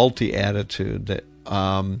 the faulty attitude that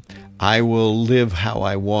I will live how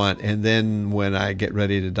I want, and then when I get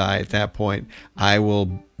ready to die, at that point, I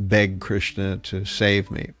will beg Krishna to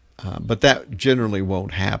save me. But that generally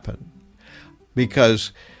won't happen,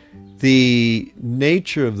 because the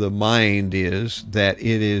nature of the mind is that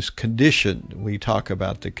it is conditioned. We talk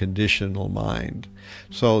about the conditional mind.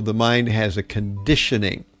 So the mind has a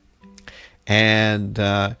conditioning. And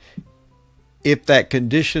if that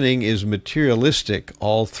conditioning is materialistic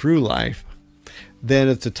all through life, then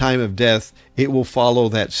at the time of death, it will follow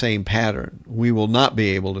that same pattern. We will not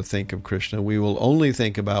be able to think of Krishna. We will only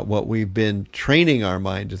think about what we've been training our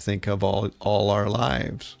mind to think of all our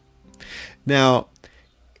lives. Now,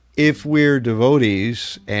 if we're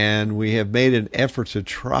devotees and we have made an effort to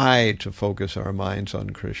try to focus our minds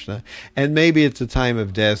on Krishna, and maybe at the time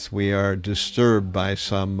of death we are disturbed by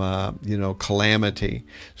some, calamity,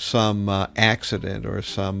 some accident or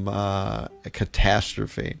some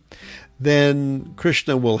catastrophe, then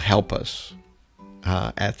Krishna will help us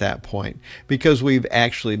at that point, because we've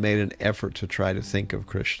actually made an effort to try to think of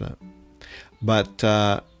Krishna. But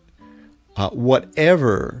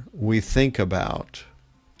whatever we think about,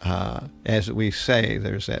 as we say,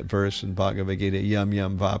 there's that verse in Bhagavad Gita, yam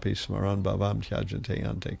yam vapi smaran bhavam tyajante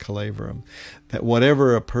ante kalevaram, that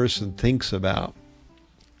whatever a person thinks about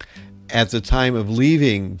at the time of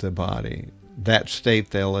leaving the body, that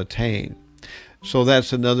state they'll attain. So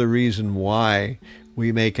that's another reason why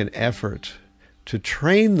we make an effort to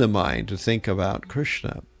train the mind to think about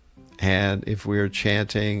Krishna. And if we're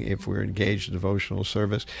chanting, if we're engaged in devotional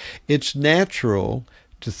service, it's natural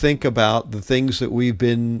to think about the things that we've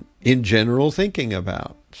been in general thinking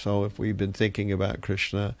about. So if we've been thinking about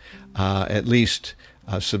Krishna at least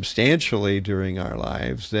substantially during our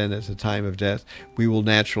lives, then at the time of death, we will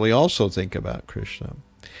naturally also think about Krishna.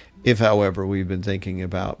 If, however, we've been thinking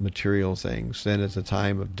about material things, then at the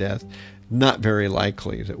time of death, not very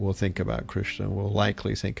likely that we'll think about Krishna. We'll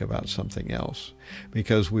likely think about something else,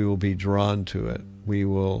 because we will be drawn to it. We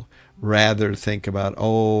will rather think about,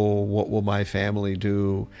 what will my family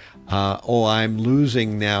do? I'm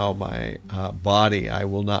losing now my body. I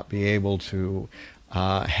will not be able to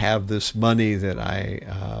have this money that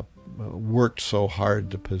I worked so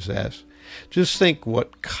hard to possess. Just think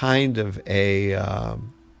what kind of a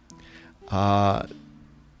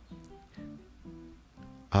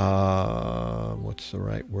what's the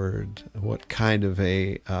right word? What kind of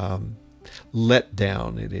a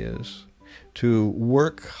letdown it is to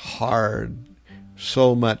work hard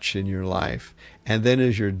so much in your life, and then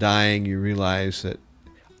as you're dying, you realize that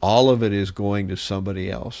all of it is going to somebody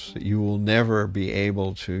else. That you will never be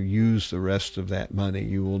able to use the rest of that money.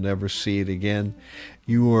 You will never see it again.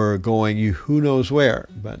 You are going, who knows where,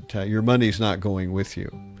 but your money's not going with you.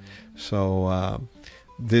 So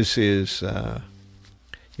this is,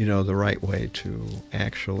 the right way to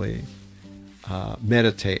actually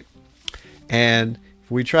meditate. And if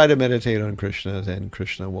we try to meditate on Krishna, then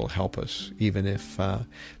Krishna will help us, even if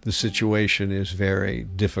the situation is very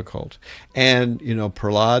difficult. And,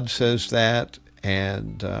 Prahlad says that,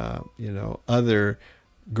 and, other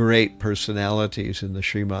great personalities in the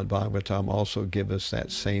Srimad Bhagavatam also give us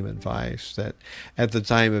that same advice, that at the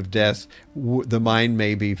time of death, the mind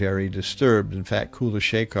may be very disturbed. In fact,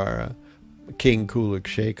 King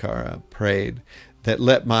Kulashekara prayed that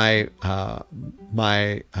let my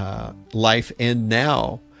life end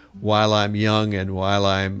now while I'm young and while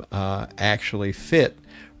I'm actually fit,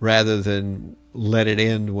 rather than let it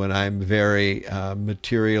end when I'm very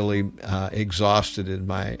materially exhausted and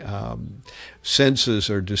my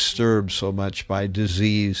senses are disturbed so much by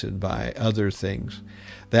disease and by other things.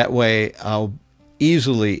 That way I'll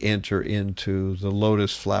easily enter into the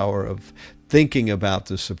lotus flower of thinking about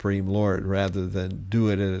the Supreme Lord, rather than do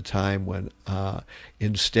it at a time when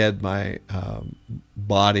instead my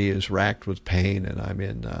body is racked with pain and I'm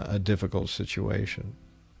in a difficult situation.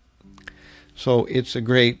 So it's a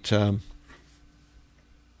great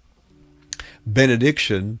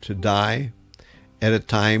benediction to die at a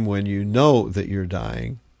time when you know that you're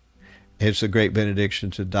dying. It's a great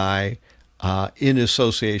benediction to die in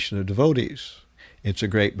association of devotees. It's a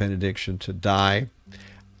great benediction to die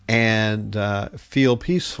and feel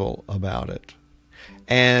peaceful about it.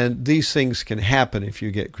 And these things can happen if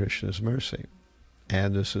you get Krishna's mercy.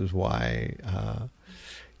 And this is why,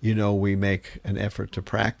 we make an effort to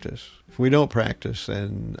practice. If we don't practice,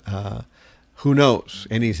 then who knows?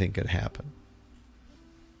 Anything could happen.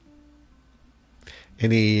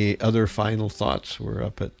 Any other final thoughts? We're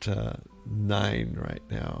up at 9 right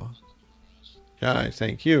now. Yeah,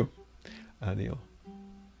 thank you, Anil.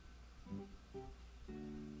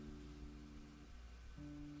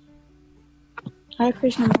 Hi,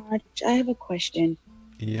 Krishna Maharaj. I have a question.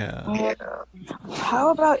 Yeah. How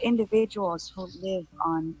about individuals who live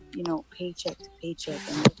on, paycheck to paycheck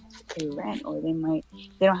and they have to pay rent, or they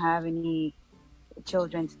don't have any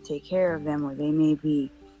children to take care of them, or they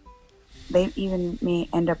even may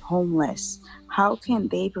end up homeless. How can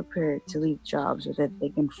they prepare to leave jobs so that they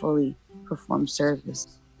can fully perform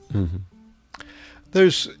service? Mm-hmm.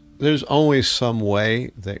 There's always some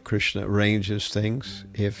way that Krishna arranges things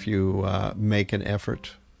if you make an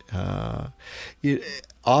effort.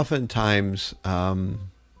 Oftentimes, there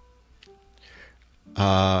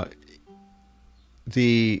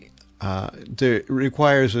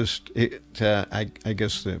requires us, I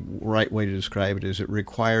guess the right way to describe it is it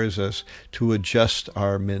requires us to adjust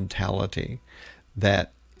our mentality,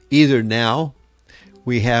 that either now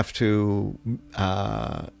we have to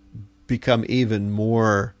become even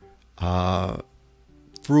more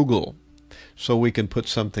frugal so we can put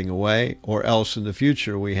something away, or else in the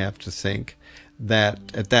future we have to think that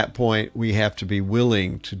at that point we have to be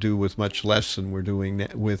willing to do with much less than we're doing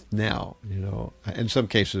with now. In some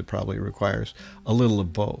cases it probably requires a little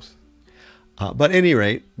of both. But at any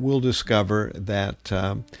rate, we'll discover that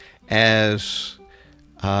as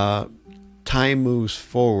time moves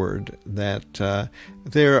forward, that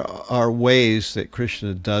there are ways that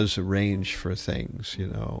Krishna does arrange for things,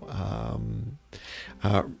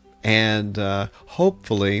 and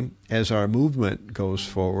hopefully, as our movement goes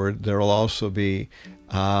forward, there will also be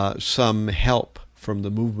some help from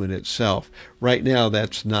the movement itself. Right now,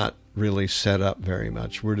 that's not really set up very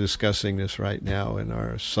much. We're discussing this right now in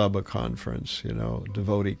our Sabha conference,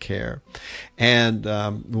 devotee care. And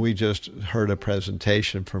we just heard a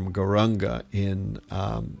presentation from Gauranga in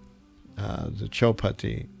the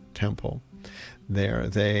Chopati temple. There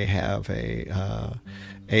they have a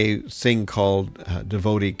thing called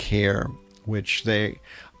devotee care, which they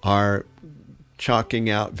are chalking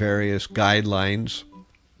out various guidelines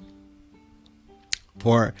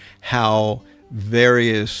for how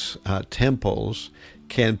various temples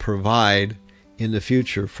can provide in the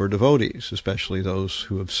future for devotees, especially those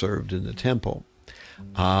who have served in the temple,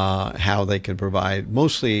 how they can provide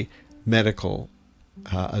mostly medical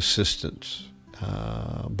assistance.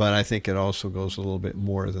 But I think it also goes a little bit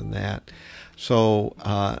more than that. So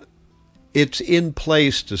it's in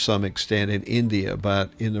place to some extent in India,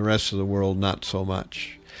 but in the rest of the world, not so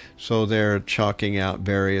much. So they're chalking out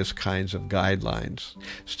various kinds of guidelines.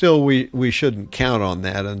 Still, we shouldn't count on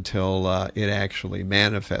that until it actually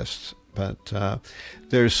manifests. But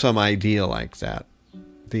there's some idea like that.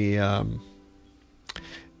 The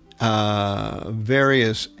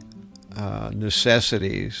various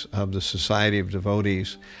necessities of the Society of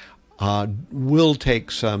Devotees will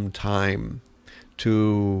take some time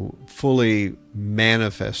to fully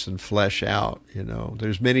manifest and flesh out.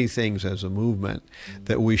 There's many things as a movement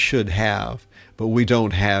that we should have, but we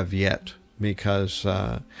don't have yet, because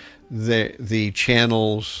the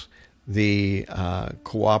channels, the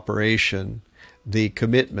cooperation, the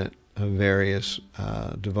commitment of various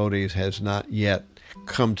devotees has not yet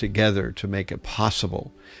come together to make it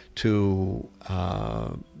possible to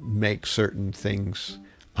make certain things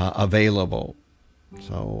available.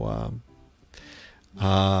 So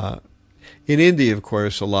in India, of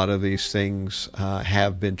course, a lot of these things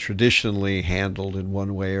have been traditionally handled in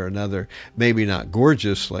one way or another. Maybe not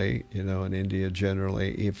gorgeously, in India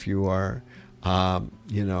generally, if you are, have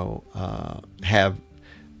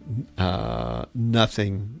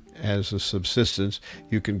nothing as a subsistence,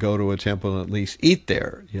 you can go to a temple and at least eat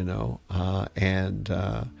there, and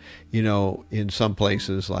in some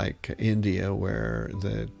places like India where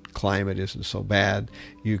the climate isn't so bad,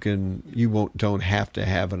 you don't have to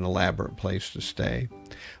have an elaborate place to stay.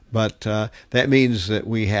 But that means that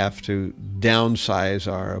we have to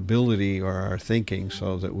downsize our ability or our thinking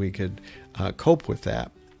so that we could cope with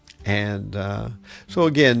that. And so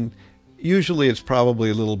again, usually it's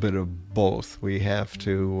probably a little bit of both. We have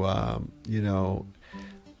to,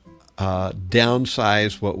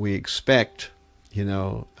 downsize what we expect,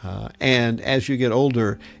 and as you get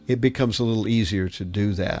older, it becomes a little easier to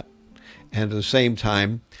do that. And at the same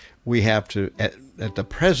time, we have to, at the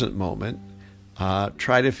present moment,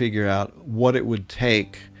 try to figure out what it would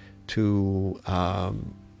take to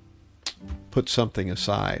put something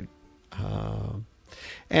aside.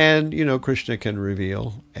 And, Krishna can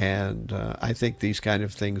reveal, and I think these kind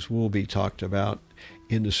of things will be talked about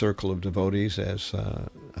in the circle of devotees as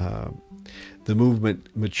the movement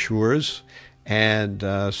matures, and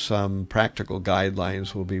some practical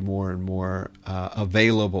guidelines will be more and more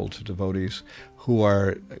available to devotees who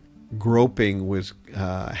are groping with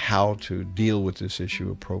how to deal with this issue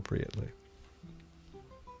appropriately.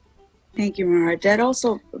 Thank you, Maharaj. That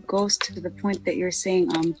also goes to the point that you're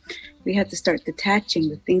saying we have to start detaching.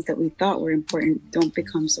 The things that we thought were important don't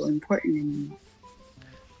become so important anymore.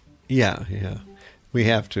 Yeah. We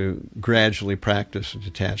have to gradually practice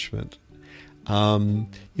detachment.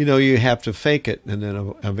 You have to fake it, and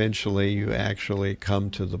then eventually you actually come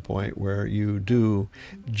to the point where you do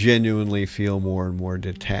genuinely feel more and more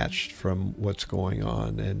detached from what's going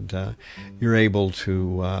on, and you're able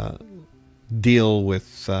to deal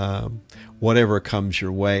with whatever comes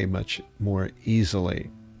your way much more easily.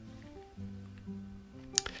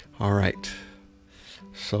 All right.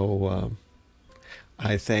 So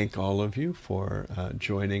I thank all of you for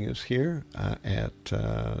joining us here at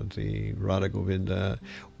the Radha Govinda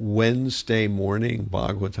Wednesday morning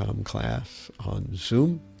Bhagavatam class on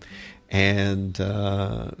Zoom. And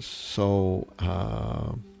so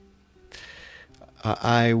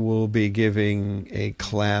I will be giving a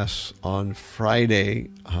class on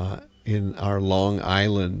Friday in our Long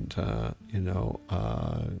Island,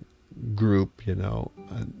 group,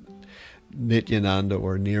 Nityananda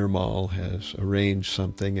or Nirmal has arranged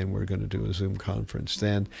something, and we're going to do a Zoom conference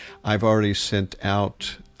then. I've already sent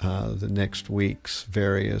out the next week's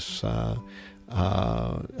various a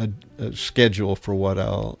schedule for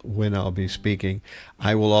when I'll be speaking.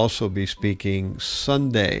 I will also be speaking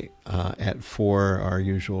Sunday at 4, our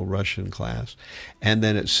usual Russian class, and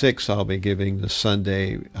then at 6 I'll be giving the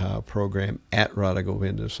Sunday program at Radha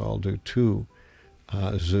Govinda. So I'll do 2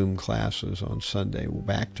 Zoom classes on Sunday,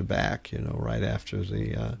 back to back, right after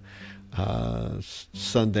the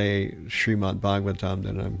Sunday Srimad Bhagavatam.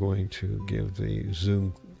 Then I'm going to give the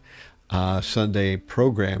Zoom Sunday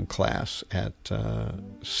program class at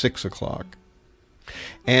 6 o'clock.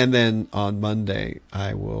 And then on Monday,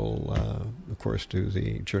 I will, of course, do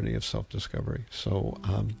the Journey of Self-Discovery. So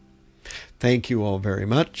thank you all very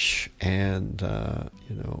much, and,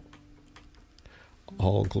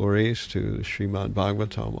 all glories to Srimad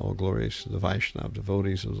Bhagavatam, all glories to the Vaishnava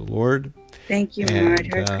devotees of the Lord. Thank you, Maharaj.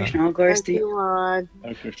 Hare Krishna, all glories to you. Hare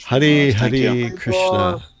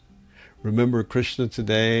Krishna. Remember Krishna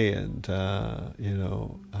today, and,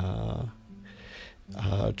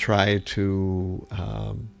 try to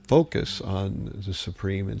focus on the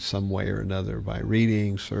Supreme in some way or another by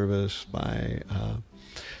reading, service, by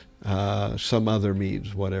some other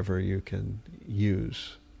means, whatever you can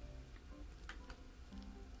use.